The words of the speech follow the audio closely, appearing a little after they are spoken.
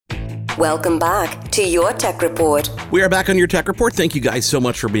Welcome back to Your Tech Report. We are back on Your Tech Report. Thank you guys so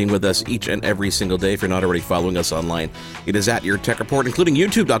much for being with us each and every single day. If you're not already following us online, it is at Your Tech Report, including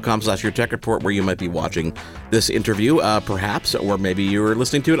youtube.com/Your Tech Report, where you might be watching this interview, perhaps, or maybe you're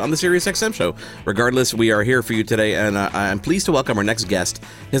listening to it on the SiriusXM show. Regardless, we are here for you today, and I'm pleased to welcome our next guest.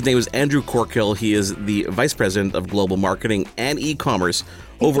 His name is Andrew Corkill. He is the Vice President of Global Marketing and E-Commerce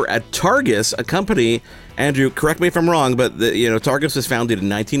over at Targus, a company. Andrew, correct me if I'm wrong, but Targus was founded in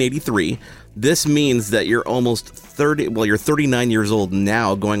 1983. This means that you're almost 30. Well, you're 39 years old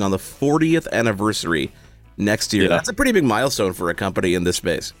now, going on the 40th anniversary next year. Yeah. That's a pretty big milestone for a company in this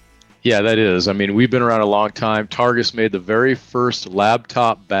space. Yeah, that is. I mean, we've been around a long time. Targus made the very first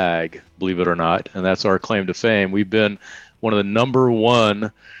laptop bag, believe it or not, and that's our claim to fame. We've been one of the number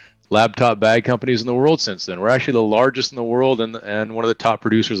one laptop bag companies in the world since then. We're actually the largest in the world and one of the top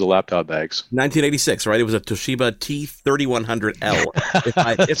producers of laptop bags. 1986, right? It was a Toshiba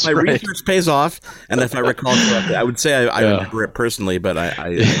T3100L. If my research pays off, and if I recall correctly, I would say I remember it personally, but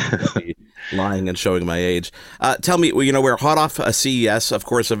I be lying and showing my age. Tell me, we're hot off a CES, of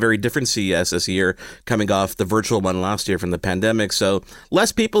course, a very different CES this year, coming off the virtual one last year from the pandemic. So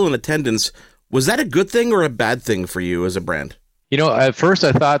less people in attendance. Was that a good thing or a bad thing for you as a brand? At first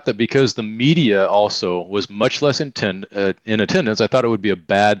I thought that because the media also was much less in attendance, I thought it would be a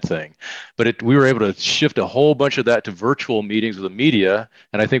bad thing. But we were able to shift a whole bunch of that to virtual meetings with the media,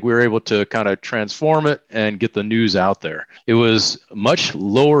 and I think we were able to kind of transform it and get the news out there. It was much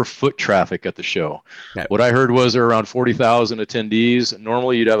lower foot traffic at the show. Okay. What I heard was there were around 40,000 attendees.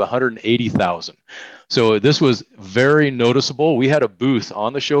 Normally you'd have 180,000. So this was very noticeable. We had a booth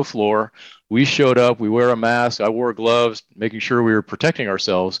on the show floor. We showed up, we wear a mask, I wore gloves, making sure we were protecting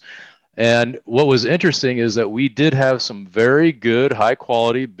ourselves. And what was interesting is that we did have some very good, high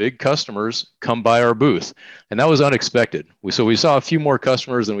quality, big customers come by our booth. And that was unexpected. So we saw a few more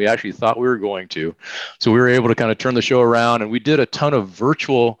customers than we actually thought we were going to. So we were able to kind of turn the show around, and we did a ton of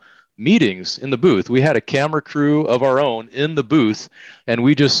virtual meetings in the booth. We had a camera crew of our own in the booth, and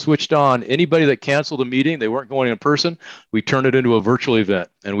we just switched on anybody that canceled a meeting, they weren't going in person, we turned it into a virtual event,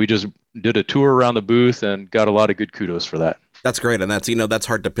 and we just did a tour around the booth and got a lot of good kudos for that. That's great, and that's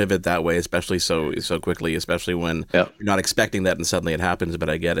hard to pivot that way, especially so quickly, especially when you're not expecting that and suddenly it happens. But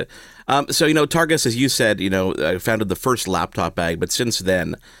I get it. So Targus, as you said, founded the first laptop bag, but since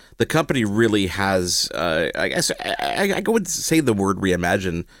then, the company really has, I guess, I would say the word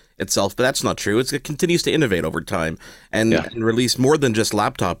reimagine itself, but that's not true. It continues to innovate over time and release more than just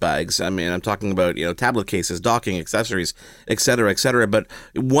laptop bags. I mean, I'm talking about, tablet cases, docking, accessories, et cetera, et cetera. But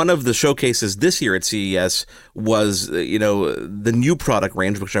one of the showcases this year at CES was, the new product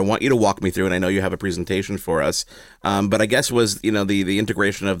range, which I want you to walk me through, and I know you have a presentation for us. But I guess was, the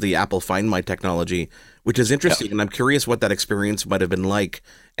integration of the Apple Find My technology, which is interesting. And I'm curious what that experience might have been like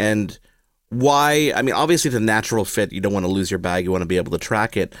and why. I mean, obviously the natural fit, you don't want to lose your bag, you want to be able to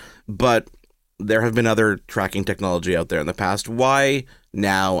track it, but there have been other tracking technology out there in the past. Why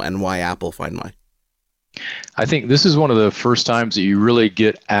now, and why Apple Find My? I think this is one of the first times that you really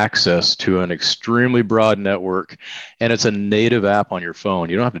get access to an extremely broad network, and it's a native app on your phone.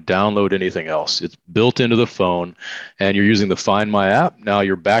 You don't have to download anything else. It's built into the phone, and you're using the Find My app. Now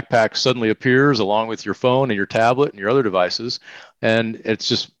your backpack suddenly appears along with your phone and your tablet and your other devices, and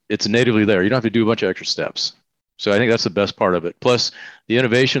it's natively there. You don't have to do a bunch of extra steps. So I think that's the best part of it. Plus, the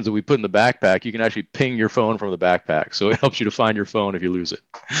innovations that we put in the backpack, you can actually ping your phone from the backpack. So it helps you to find your phone if you lose it.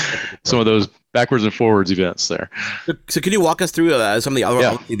 Some of those backwards and forwards events there. So can you walk us through some of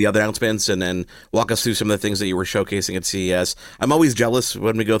the other announcements and walk us through some of the things that you were showcasing at CES? I'm always jealous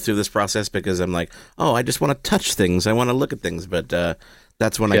when we go through this process because I'm like, oh, I just want to touch things. I want to look at things. But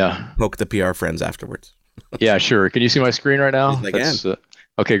that's when I poke the PR friends afterwards. Yeah, sure. Can you see my screen right now? I can.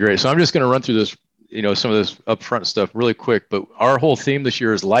 Okay, great. So I'm just going to run through this, some of this upfront stuff really quick, but our whole theme this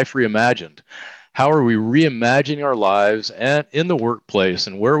year is Life Reimagined. How are we reimagining our lives and in the workplace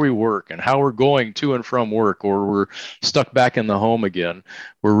and where we work and how we're going to and from work, or we're stuck back in the home again?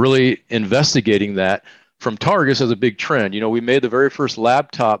 We're really investigating that from Targus as a big trend. We made the very first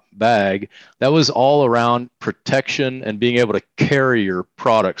laptop bag that was all around protection and being able to carry your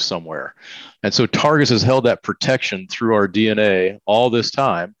products somewhere. And so Targus has held that protection through our DNA all this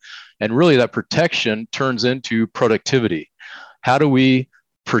time. And really that protection turns into productivity. How do we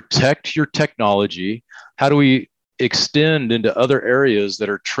protect your technology? How do we extend into other areas that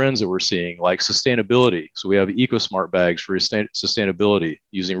are trends that we're seeing, like sustainability? So we have EcoSmart bags for sustainability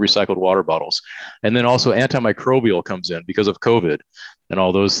using recycled water bottles. And then also antimicrobial comes in because of COVID and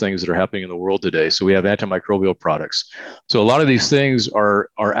all those things that are happening in the world today. So we have antimicrobial products. So a lot of these things are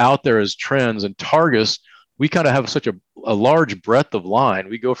out there as trends, and Targus we kind of have such a large breadth of line.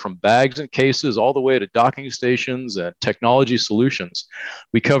 We go from bags and cases all the way to docking stations and technology solutions.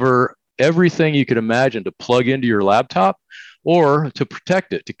 We cover everything you could imagine to plug into your laptop or to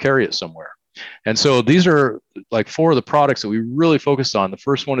protect it, to carry it somewhere. And so these are like 4 of the products that we really focused on. The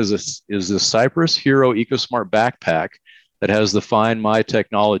first one is this Cypress Hero EcoSmart backpack that has the Find My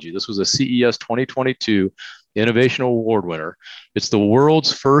technology. This was a CES 2022 Innovation Award winner. It's the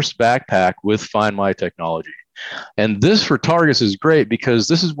world's first backpack with Find My technology. And this for Targus is great because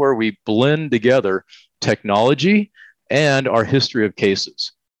this is where we blend together technology and our history of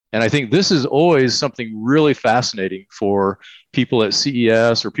cases. And I think this is always something really fascinating for people at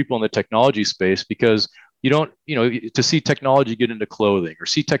CES or people in the technology space, because you don't, to see technology get into clothing or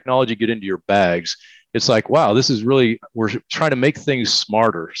see technology get into your bags, it's like, wow, this is really, we're trying to make things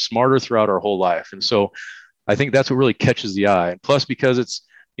smarter throughout our whole life. And so I think that's what really catches the eye. And plus, because it's,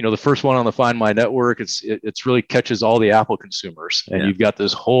 the first one on the Find My network, it's really catches all the Apple consumers. And you've got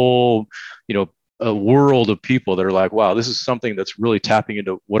this whole, a world of people that are like, wow, this is something that's really tapping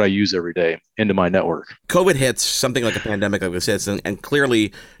into what I use every day, into my network. COVID hits, something like a pandemic like this, and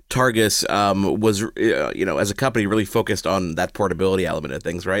clearly Targus was, as a company, really focused on that portability element of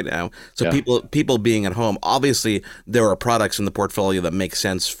things right now. So people being at home, obviously there are products in the portfolio that make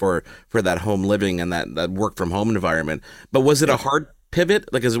sense for that home living and that work from home environment. But was it a hard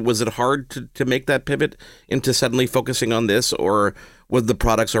pivot? Like, was it hard to make that pivot into suddenly focusing on this, or were the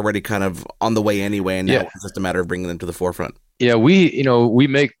products already kind of on the way anyway, and now it's just a matter of bringing them to the forefront? Yeah, we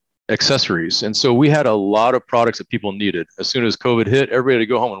make accessories, and so we had a lot of products that people needed. As soon as COVID hit, everybody had to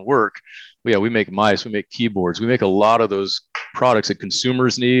go home and work. We make mice, we make keyboards, we make a lot of those products that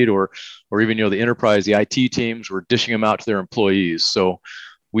consumers need, or even the enterprise, the IT teams were dishing them out to their employees. So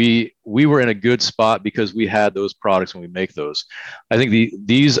we were in a good spot because we had those products and we make those. I think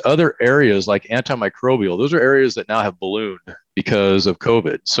these other areas like antimicrobial, those are areas that now have ballooned because of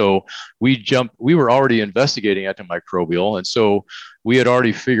COVID. So we were already investigating antimicrobial. And so we had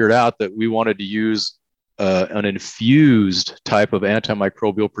already figured out that we wanted to use an infused type of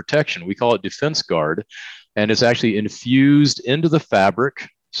antimicrobial protection. We call it Defense Guard, and it's actually infused into the fabric.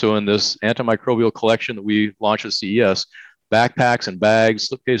 So in this antimicrobial collection that we launched at CES, backpacks and bags,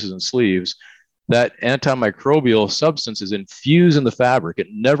 slipcases and sleeves, that antimicrobial substance is infused in the fabric. It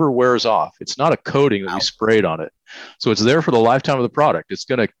never wears off. It's not a coating that we sprayed on it. So it's there for the lifetime of the product. It's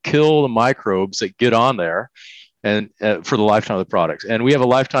going to kill the microbes that get on there and for the lifetime of the products. And we have a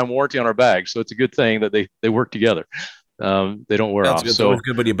lifetime warranty on our bags. So it's a good thing that they work together. They don't wear off. Good. So it's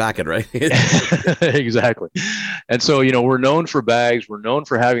good when you back it, right? Exactly. And so, we're known for bags. We're known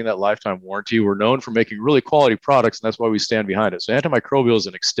for having that lifetime warranty. We're known for making really quality products, and that's why we stand behind it. So antimicrobial is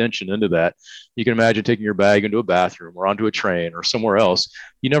an extension into that. You can imagine taking your bag into a bathroom or onto a train or somewhere else.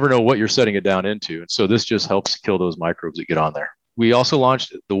 You never know what you're setting it down into. And so this just helps kill those microbes that get on there. We also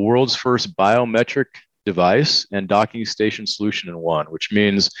launched the world's first biometric device and docking station solution in one, which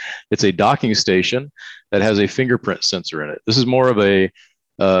means it's a docking station that has a fingerprint sensor in it. This is more of a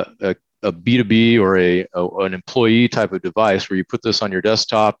B2B or an employee type of device where you put this on your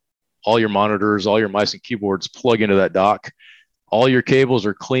desktop, all your monitors, all your mice and keyboards plug into that dock. All your cables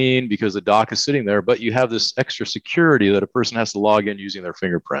are clean because the dock is sitting there, but you have this extra security that a person has to log in using their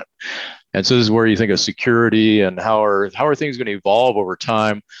fingerprint. And so this is where you think of security and how are things going to evolve over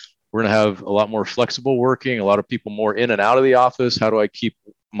time. We're going to have a lot more flexible working, a lot of people more in and out of the office. How do I keep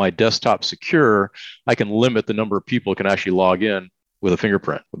my desktop secure? I can limit the number of people who can actually log in with a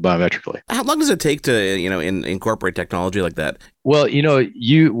fingerprint biometrically. How long does it take to, incorporate technology like that? Well,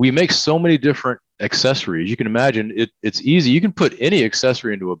 we make so many different accessories. You can imagine it's easy. You can put any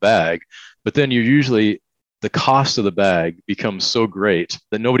accessory into a bag, but then the cost of the bag becomes so great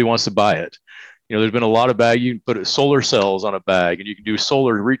that nobody wants to buy it. There's been a lot of bags. You can put solar cells on a bag and you can do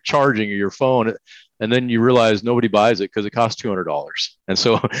solar recharging of your phone. And then you realize nobody buys it because it costs $200. And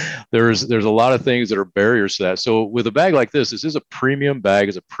so there's a lot of things that are barriers to that. So with a bag like this is a premium bag,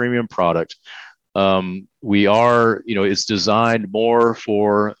 it's a premium product. It's designed more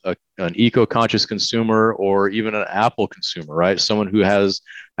for an eco-conscious consumer or even an Apple consumer, right? Someone who has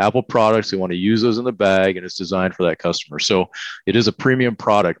Apple products, they want to use those in the bag, and it's designed for that customer. So it is a premium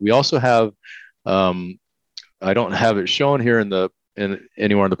product. We also have, I don't have it shown here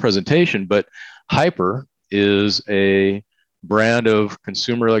anywhere in the presentation, but Hyper is a brand of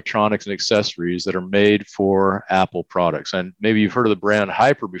consumer electronics and accessories that are made for Apple products. And maybe you've heard of the brand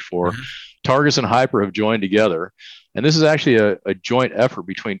Hyper before. Mm-hmm. Targus and Hyper have joined together. And this is actually a joint effort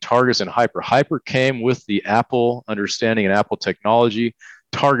between Targus and Hyper. Hyper came with the Apple understanding and Apple technology.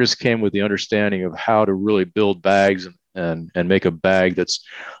 Targus came with the understanding of how to really build bags and make a bag that's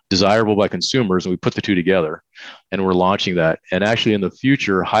desirable by consumers. And we put the two together, and we're launching that. And actually, in the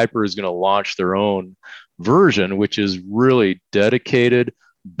future, Hyper is going to launch their own version, which is really dedicated,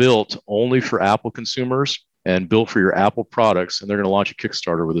 built only for Apple consumers and built for your Apple products. And they're going to launch a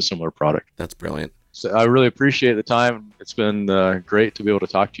Kickstarter with a similar product. That's brilliant. So I really appreciate the time. It's been great to be able to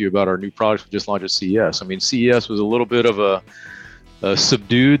talk to you about our new products we just launched at CES. I mean, CES was a little bit of a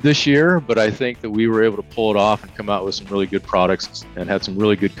subdued this year, but I think that we were able to pull it off and come out with some really good products and had some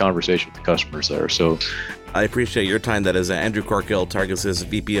really good conversation with the customers there. So I appreciate your time. That is Andrew Corkill, Targus'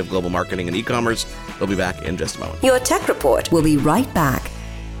 VP of Global Marketing and E-commerce. We'll be back in just a moment. Your Tech Report will be right back.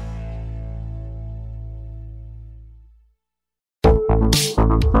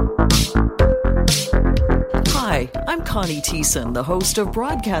 Hi, I'm Connie Thiessen, the host of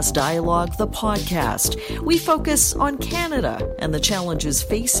Broadcast Dialogue, the podcast. We focus on Canada and the challenges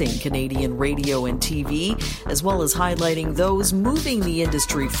facing Canadian radio and TV, as well as highlighting those moving the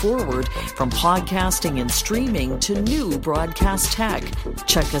industry forward from podcasting and streaming to new broadcast tech.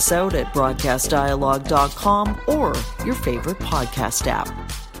 Check us out at broadcastdialogue.com or your favorite podcast app.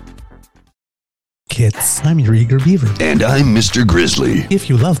 Kids, I'm your eager beaver. And I'm Mr. Grizzly. If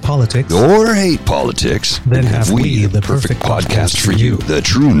you love politics or hate politics, then have we the perfect podcast for you. The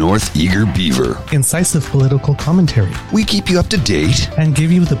True North Eager Beaver. Incisive political commentary. We keep you up to date and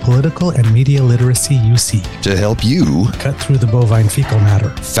give you the political and media literacy you seek to help you cut through the bovine fecal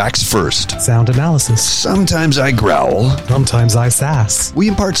matter. Facts first. Sound analysis. Sometimes I growl. Sometimes I sass. We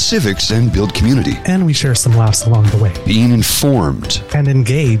impart civics and build community. And we share some laughs along the way. Being informed and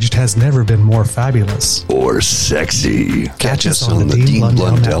engaged has never been more fabulous. Or sexy. Catch us on the Dean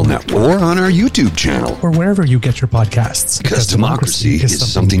Blundell Network or on our YouTube channel. Or wherever you get your podcasts. Because democracy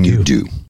is something you do.